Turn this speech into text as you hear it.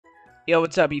Yo,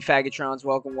 what's up, you faggotrons?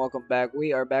 Welcome back.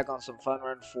 We are back on some Fun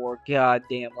Run 4. God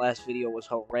damn, last video was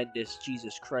horrendous.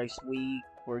 Jesus Christ, we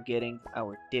were getting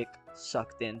our dick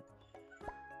sucked in.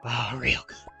 Oh, real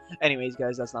good. Anyways,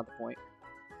 guys, that's not the point.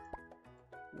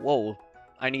 Whoa,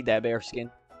 I need that bear skin.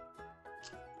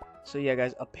 So yeah,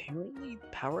 guys, apparently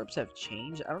power-ups have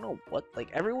changed. I don't know what, like,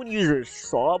 everyone uses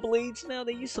saw blades now.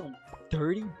 They use some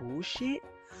dirty bullshit.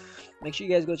 Make sure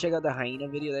you guys go check out the hyena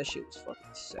video. That shit was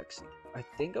fucking sexy. I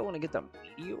think I want to get the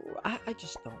meteor. I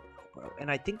just don't know, bro.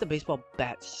 And I think the baseball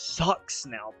bat sucks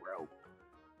now, bro.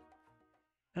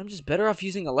 I'm just better off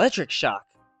using electric shock.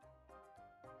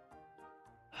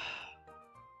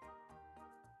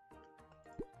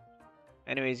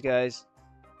 Anyways, guys,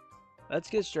 let's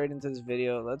get straight into this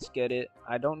video. Let's get it.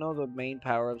 I don't know the main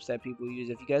power-ups that people use.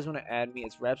 If you guys want to add me,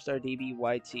 it's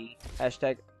RapstarDBYT.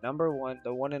 Hashtag #1,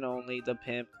 the one and only, the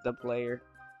pimp, the player.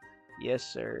 Yes,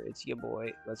 sir. It's your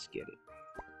boy. Let's get it.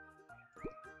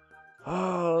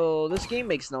 Oh, this game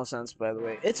makes no sense, by the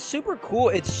way. It's super cool.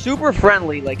 It's super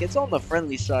friendly. Like, it's on the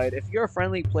friendly side. If you're a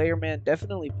friendly player, man,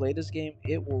 definitely play this game.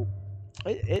 It will...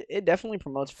 It definitely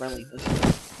promotes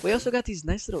friendliness. We also got these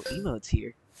nice little emotes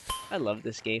here. I love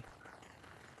this game.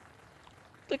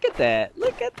 Look at that.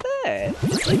 Look at that.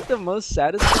 It's like the most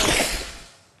satisfying...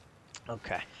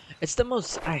 Okay. It's the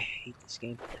most... I hate this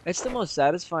game. It's the most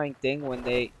satisfying thing when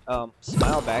they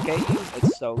smile back at you.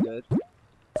 It's so good.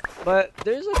 But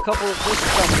there's a couple...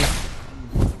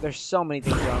 There's so many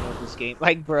things wrong with this game.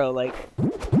 Like, bro, like...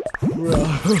 Bro.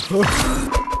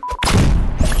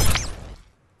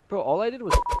 Bro, all I did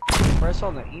was press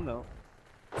on the emote.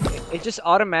 It just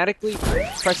automatically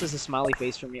presses a smiley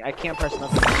face for me. I can't press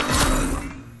nothing.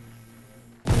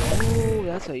 Oh,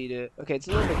 that's how you do it. Okay, it's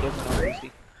a little bit different,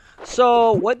 obviously.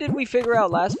 So, what did we figure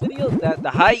out last video? That the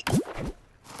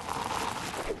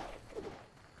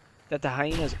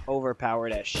hyena's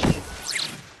overpowered as shit.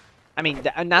 I mean,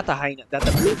 not the hyena. That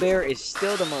the blue bear is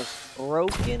still the most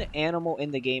broken animal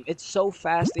in the game. It's so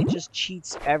fast, it just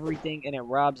cheats everything and it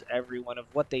robs everyone of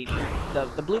what they do.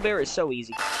 The blue bear is so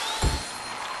easy.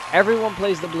 Everyone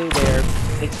plays the blue bear.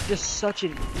 It's just such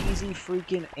an easy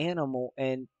freaking animal,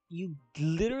 and you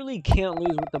literally can't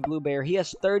lose with the blue bear. He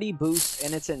has 30 boosts,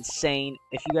 and it's insane.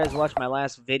 If you guys watched my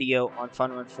last video on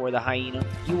Fun Run 4, the hyena,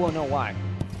 you won't know why.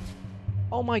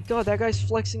 Oh my god, that guy's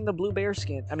flexing the blue bear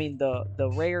skin. I mean, the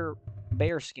rare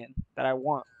bear skin that I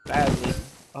want badly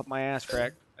up my ass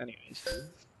crack. Anyways.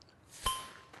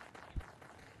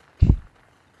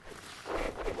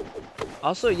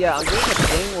 Also, yeah, I'm doing a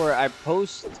thing where I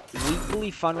post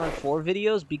weekly Fun Run 4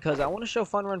 videos because I want to show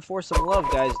Fun Run 4 some love,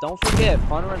 guys. Don't forget,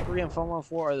 Fun Run 3 and Fun Run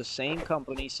 4 are the same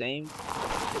company, same,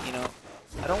 you know.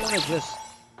 I don't want to just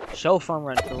show Fun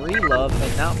Run 3 love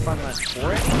and not Fun Run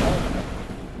 4 anymore.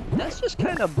 That's just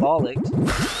kind of bollocked.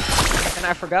 And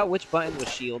I forgot which button was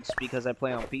shields because I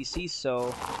play on PC,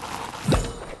 so...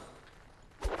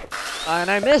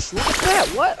 and I missed. Look at that.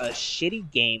 What a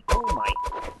shitty game. Oh my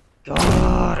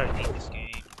god, I hate this game.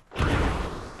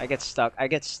 I get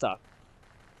stuck.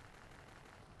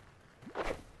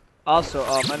 Also,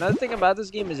 another thing about this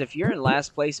game is if you're in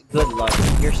last place, good luck.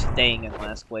 You're staying in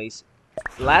last place.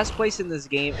 Last place in this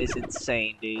game is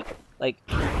insane, dude. Like,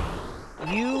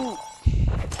 you...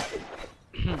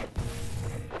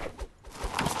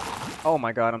 Oh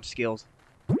my god, I'm skilled.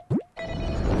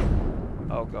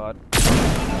 Oh god.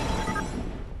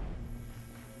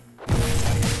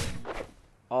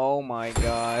 Oh my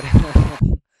god.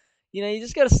 You know, you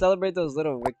just gotta celebrate those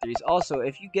little victories. Also,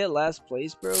 if you get last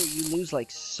place, bro, you lose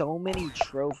like so many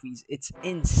trophies. It's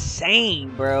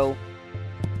insane, bro.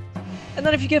 And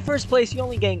then if you get first place, you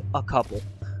only gain a couple.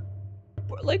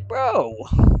 Like, bro.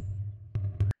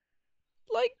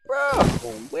 Like, bro.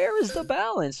 Where is the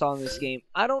balance on this game?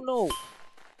 I don't know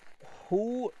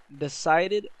who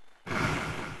decided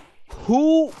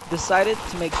to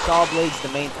make saw blades the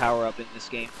main power-up in this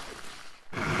game.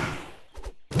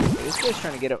 This guy's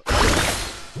trying to get up.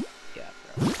 Yeah,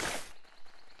 bro.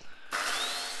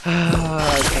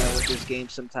 I can't with this game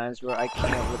sometimes, bro. I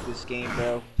can't with this game,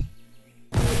 bro.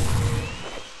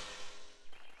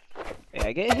 Yeah,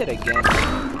 I get hit again.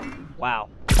 Wow.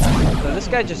 So this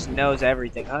guy just knows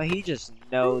everything. He just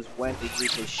knows when to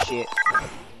use his shit.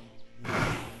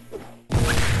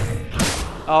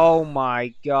 Oh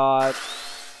my god.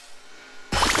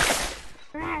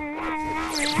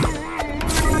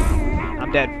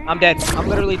 I'm dead. I'm dead. I'm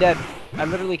literally dead. I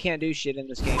literally can't do shit in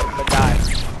this game but die.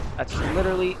 That's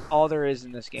literally all there is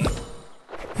in this game.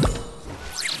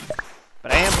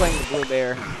 But I am playing the blue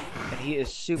bear, and he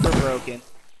is super broken.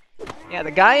 Yeah,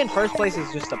 the guy in first place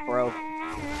is just a pro.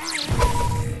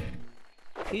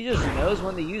 He just knows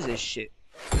when to use his shit.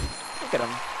 Look at him.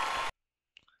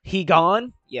 He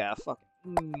gone? Yeah, fuck.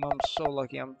 I'm so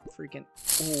lucky I'm freaking...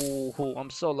 Ooh, I'm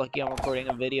so lucky I'm recording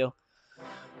a video.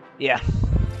 Yeah.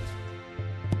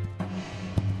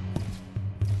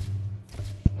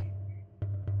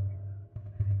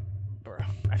 Bro,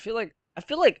 I feel like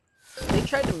they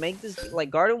tried to make this like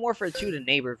Garden Warfare 2 to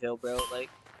Neighborville, bro. Like,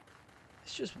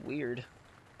 it's just weird.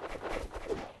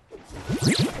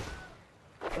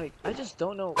 Like, I just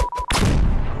don't know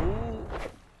who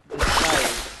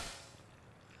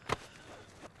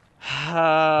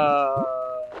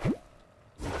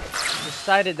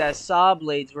decided that saw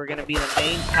blades were gonna be the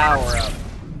main power up.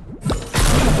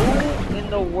 Who in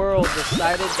the world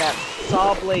decided that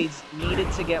saw blades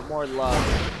needed to get more love?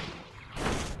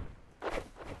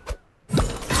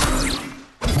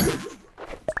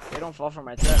 They don't fall for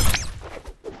my trap.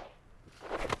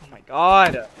 Oh my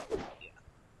god. Yeah.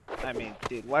 I mean,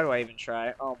 dude, why do I even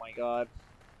try? Oh my god.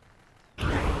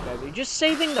 You're just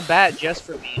saving the bat just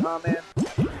for me, huh, man?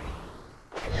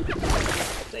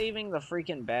 Saving the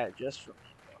freaking bat just for me.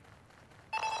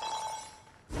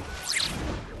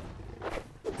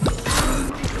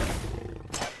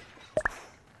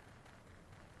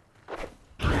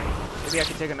 Maybe I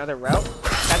can take another route.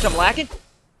 Catch him lacking.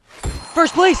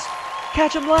 First place!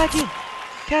 Catch him lacking!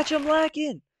 Catch him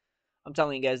lacking! I'm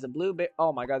telling you guys, the blue bear...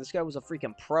 Oh my god, this guy was a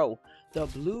freaking pro. The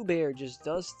blue bear just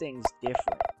does things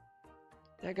different.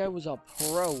 That guy was a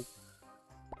pro.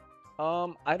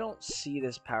 I don't see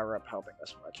this power-up helping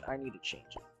us much. I need to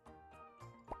change it.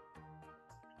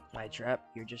 My trap,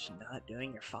 you're just not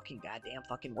doing your fucking goddamn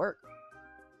fucking work.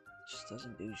 It just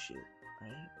doesn't do shit,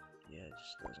 right? Yeah, it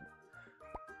just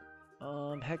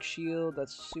doesn't. Hex shield,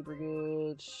 that's super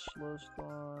good. Slow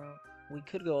storm. We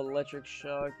could go electric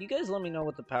shock. You guys let me know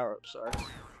what the power-ups are.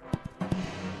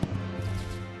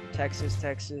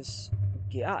 Texas.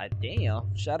 God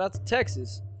damn. Shout out to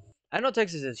Texas. I know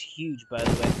Texas is huge, by the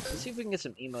way. Let's see if we can get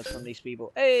some emotes from these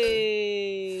people.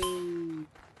 Hey!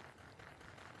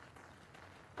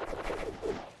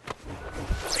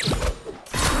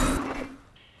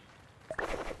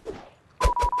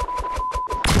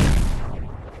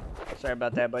 Sorry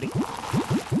about that, buddy.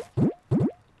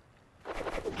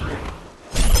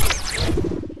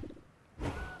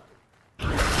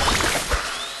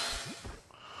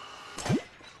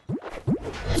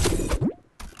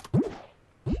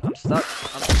 I'm stuck.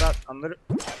 I'm literally...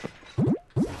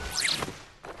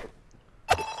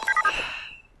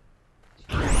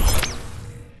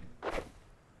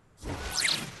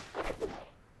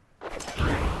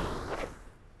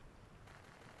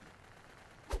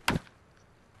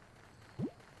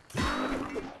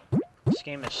 This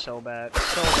game is so bad.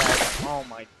 So bad. Oh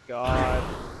my god.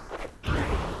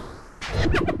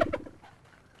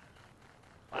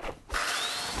 Wow.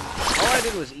 All I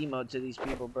did was emote to these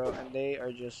people, bro, and they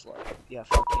are just like, yeah,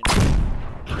 fuck you.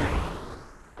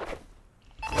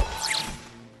 Oh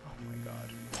my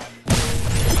god.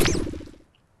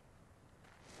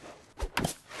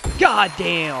 God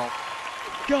damn!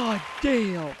 God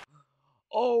damn!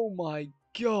 Oh my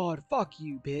god, fuck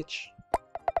you, bitch.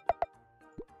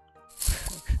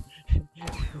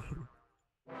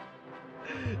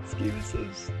 This game is so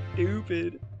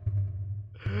stupid.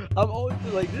 I'm always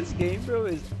like, this game, bro,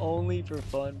 is only for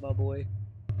fun, my boy.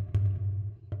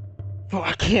 Oh,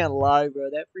 I can't lie, bro.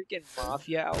 That freaking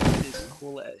Mafia outfit is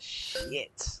cool as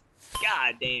shit.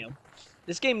 God damn.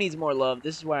 This game needs more love.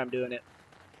 This is why I'm doing it.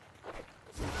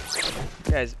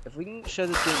 Guys, if we can show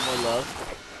this game more love,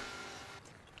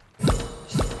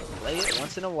 just play it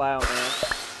once in a while, man.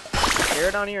 Share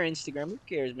it on your Instagram. Who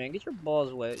cares, man? Get your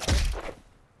balls wet.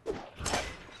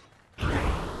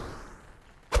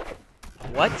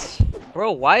 What?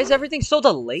 Bro, why is everything so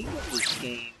delayed in this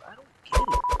game? I don't get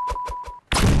it.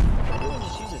 Everyone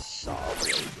just uses saw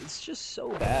blades. It's just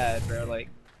so bad, bro. Like,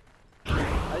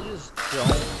 I just don't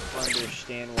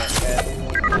understand what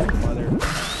everyone's mother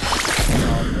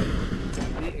saw blades. Can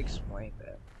we explain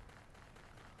that?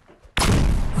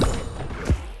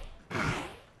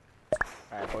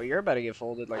 Alright, boy, you're about to get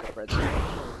folded like a pretzel.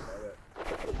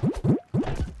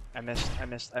 I missed.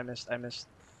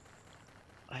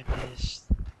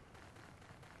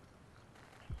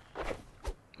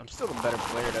 I'm still a better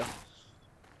player, though.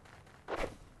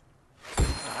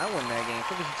 I won that game. I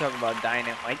think we should talk about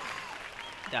Dynamite.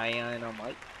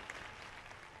 Dynamite.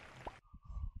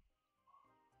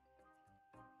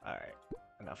 Alright.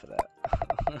 Enough of that.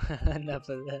 Enough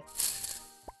of that.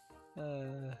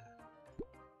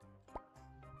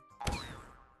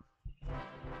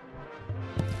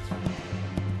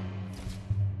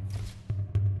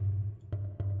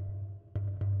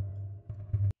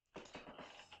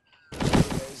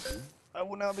 I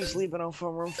will not be sleeping on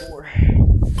phone room 4.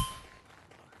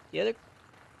 The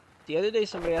other day,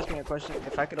 somebody asked me a question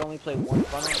if I could only play one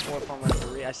Fun Run 4 or Fun Run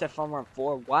 3. I said Fun Run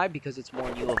 4. Why? Because it's more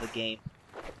new of a game.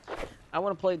 I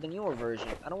want to play the newer version.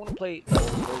 I don't want to play the old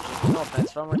version. No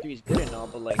offense, Fun Run 3 is good and all,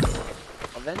 but like,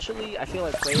 eventually, I feel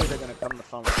like players are gonna come to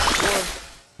Fun Run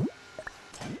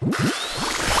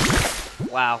 4.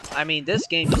 Wow, I mean, this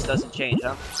game just doesn't change,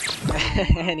 huh?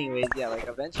 Anyways, yeah, like,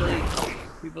 eventually,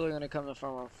 people are gonna come to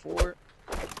Fun Run 4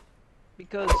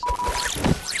 because,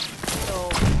 you know,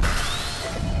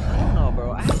 I don't know,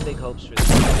 bro. I have big hopes for this.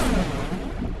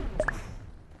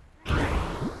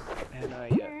 And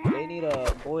yeah, they need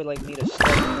a boy like me to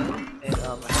step in and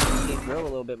have this game grow a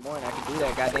little bit more, and I can do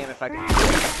that. Goddamn, if I can do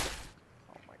it.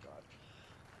 Oh my god.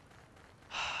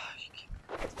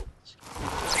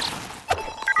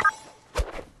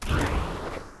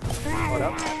 Hold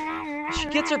up. She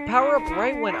gets her power up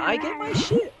right when I get my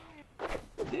shit,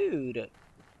 dude.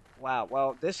 Wow.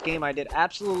 Well, this game I did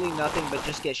absolutely nothing but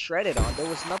just get shredded on. There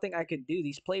was nothing I could do.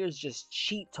 These players just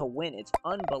cheat to win. It's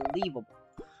unbelievable.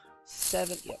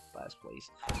 7, yep, last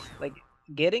place. Like,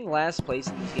 getting last place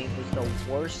in this game is the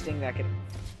worst thing that could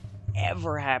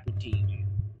ever happen to you, dude.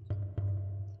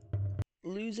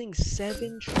 Losing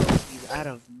 7 trophies out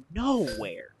of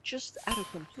nowhere. Just out of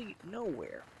complete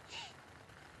nowhere.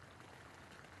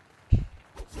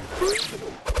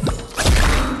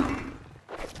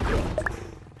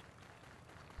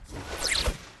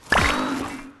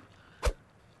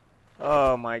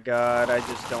 Oh my god, I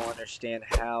just don't understand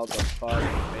how the fuck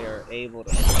they are able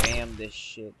to spam this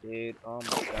shit, dude. Oh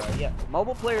my god. Yeah,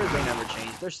 mobile players, they never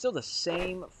change. They're still the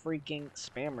same freaking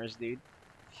spammers, dude.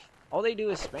 All they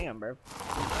do is spam, bro.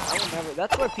 I will never.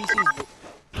 That's why PC's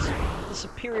the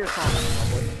superior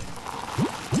console.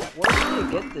 Where do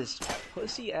they get this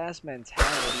pussy ass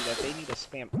mentality that they need to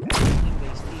spam everything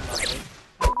they see, my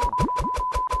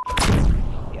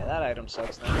boy? Yeah, that item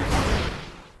sucks now.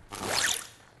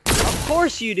 Of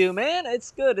course you do, man.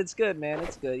 It's good, man.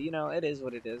 It's good. You know, it is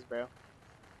what it is, bro.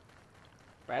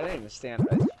 Bro, I didn't even stand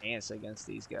a chance against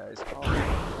these guys. Oh my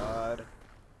god.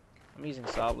 I'm using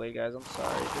Saw Blade, guys. I'm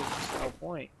sorry. There's just no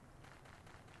point.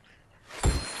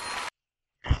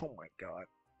 Oh my god.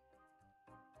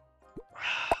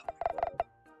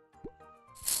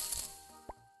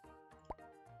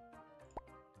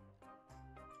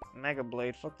 Mega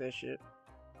Blade, fuck that shit.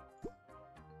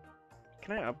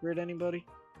 Can I upgrade anybody?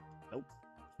 Nope.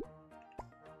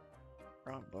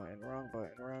 Wrong button, wrong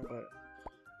button, wrong button.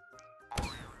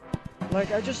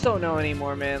 Like, I just don't know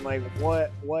anymore, man. Like,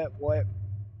 what?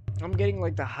 I'm getting,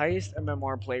 like, the highest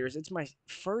MMR players. It's my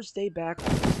first day back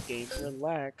on this game.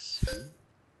 Relax.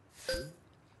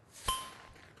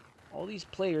 All these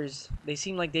players, they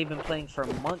seem like they've been playing for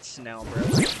months now, bro.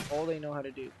 That's all they know how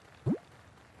to do.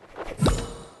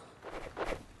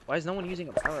 Why is no one using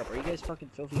a power-up? Are you guys fucking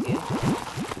filthy gay?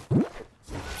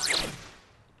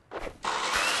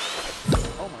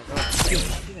 Oh my god. Dude,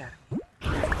 look at that.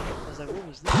 I was like, what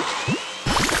was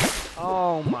that?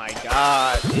 Oh my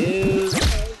god, dude.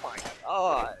 Oh my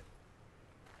god.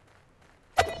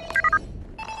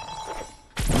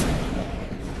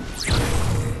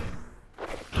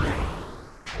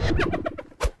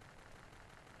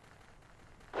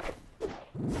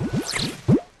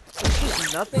 There's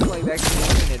just nothing like that can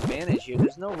give me an advantage here.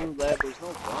 There's no roulette, there's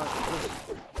no bronze.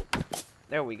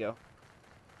 There we go.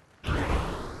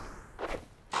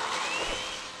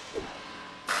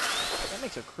 That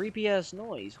makes a creepy ass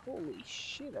noise. Holy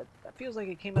shit, that feels like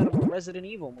it came out of a Resident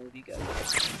Evil movie, guys.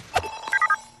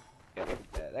 Yeah, look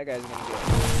at that. That guy's gonna get.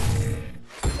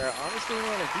 Bro, honestly,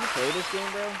 man, if you play this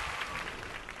game, bro,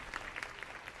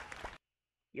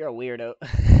 you're a weirdo.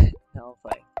 No,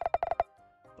 I'm fine.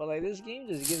 But like, this game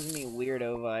just gives me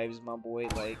weirdo vibes, my boy.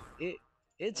 Like,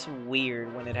 it's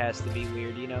weird when it has to be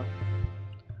weird, you know?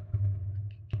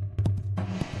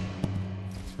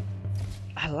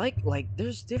 I like,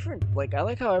 there's different, like, I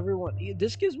like how everyone,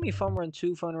 this gives me Fun Run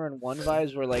 2, Fun Run 1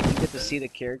 vibes, where, like, you get to see the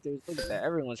characters. Look at that,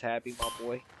 everyone's happy, my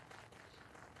boy.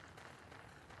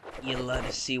 You love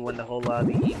to see when the whole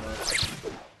lobby emotes.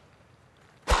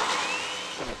 I'm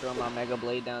gonna throw my Mega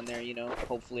Blade down there, you know?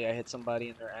 Hopefully I hit somebody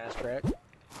in their ass crack.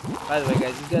 By the way,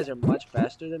 guys, these guys are much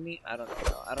faster than me. I don't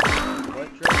know. I don't know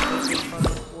what drugs they Fun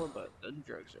Run for, but the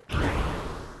drugs are.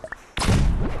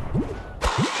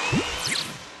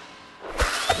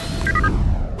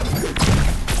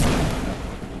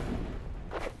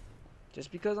 Just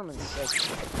because I'm in sex.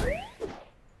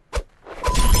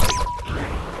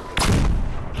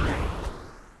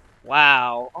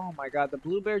 Wow. Oh my god, the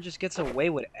blue bear just gets away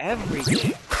with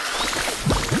everything.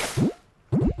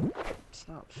 It's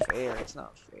not fair. It's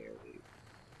not fair, dude.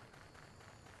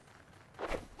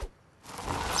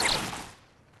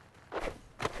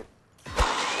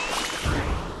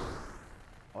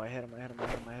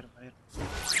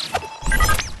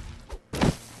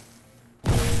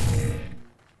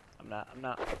 I'm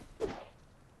not.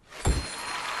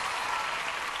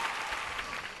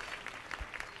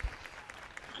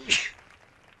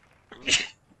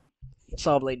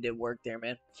 Sawblade did work there,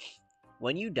 man.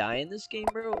 When you die in this game,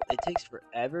 bro, it takes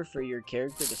forever for your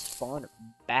character to spawn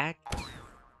back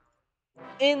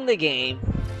in the game.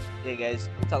 Yeah, guys,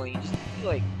 I'm telling you, just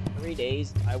like 3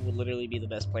 days, I will literally be the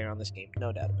best player on this game.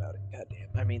 No doubt about it. Goddamn.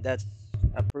 I mean,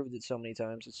 I've proved it so many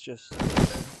times. It's just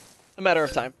a matter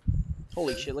of time.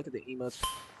 Holy shit, look at the emotes.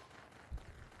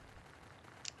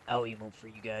 I'll emote for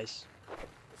you guys.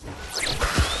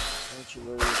 Don't you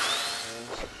worry.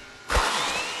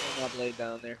 Put my blade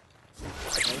down there.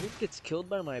 Nobody gets killed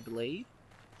by my blade?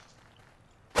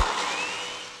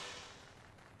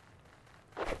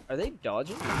 Are they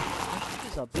dodging? That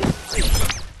is a big blade.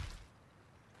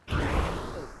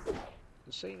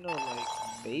 This ain't no, like,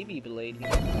 baby blade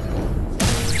here.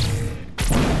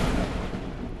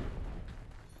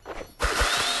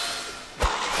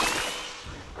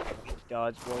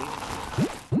 Dodge, boy.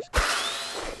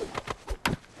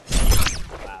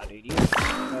 Wow, dude, you.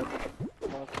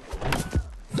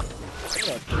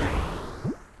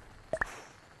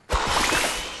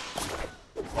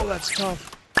 Oh, that's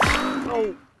tough.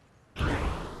 Oh.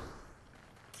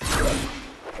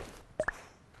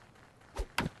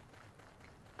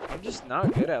 I'm just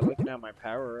not good at looking at my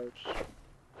power ups.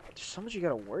 There's so much you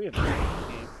gotta worry about in this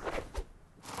game.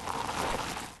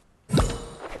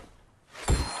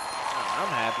 I'm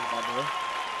happy, my boy.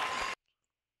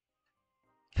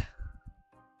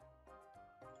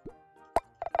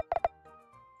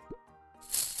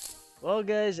 Well,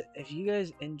 guys, if you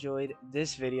guys enjoyed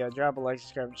this video, drop a like,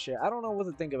 subscribe, and share. I don't know what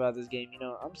to think about this game. You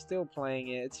know, I'm still playing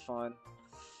it. It's fun.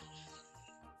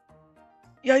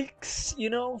 Yikes,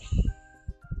 you know.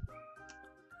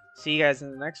 See you guys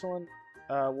in the next one.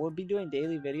 We'll be doing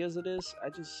daily videos of this. I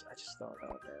just don't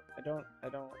know, man. I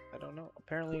don't know.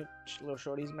 Apparently, little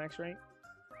shorty's max rank.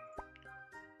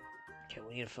 Okay,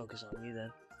 we need to focus on you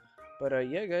then. But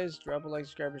yeah, guys, drop a like,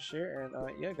 subscribe, and share. And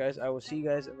yeah, guys, I will see you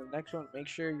guys in the next one. Make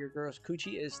sure your girl's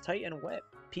coochie is tight and wet.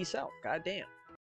 Peace out. Goddamn.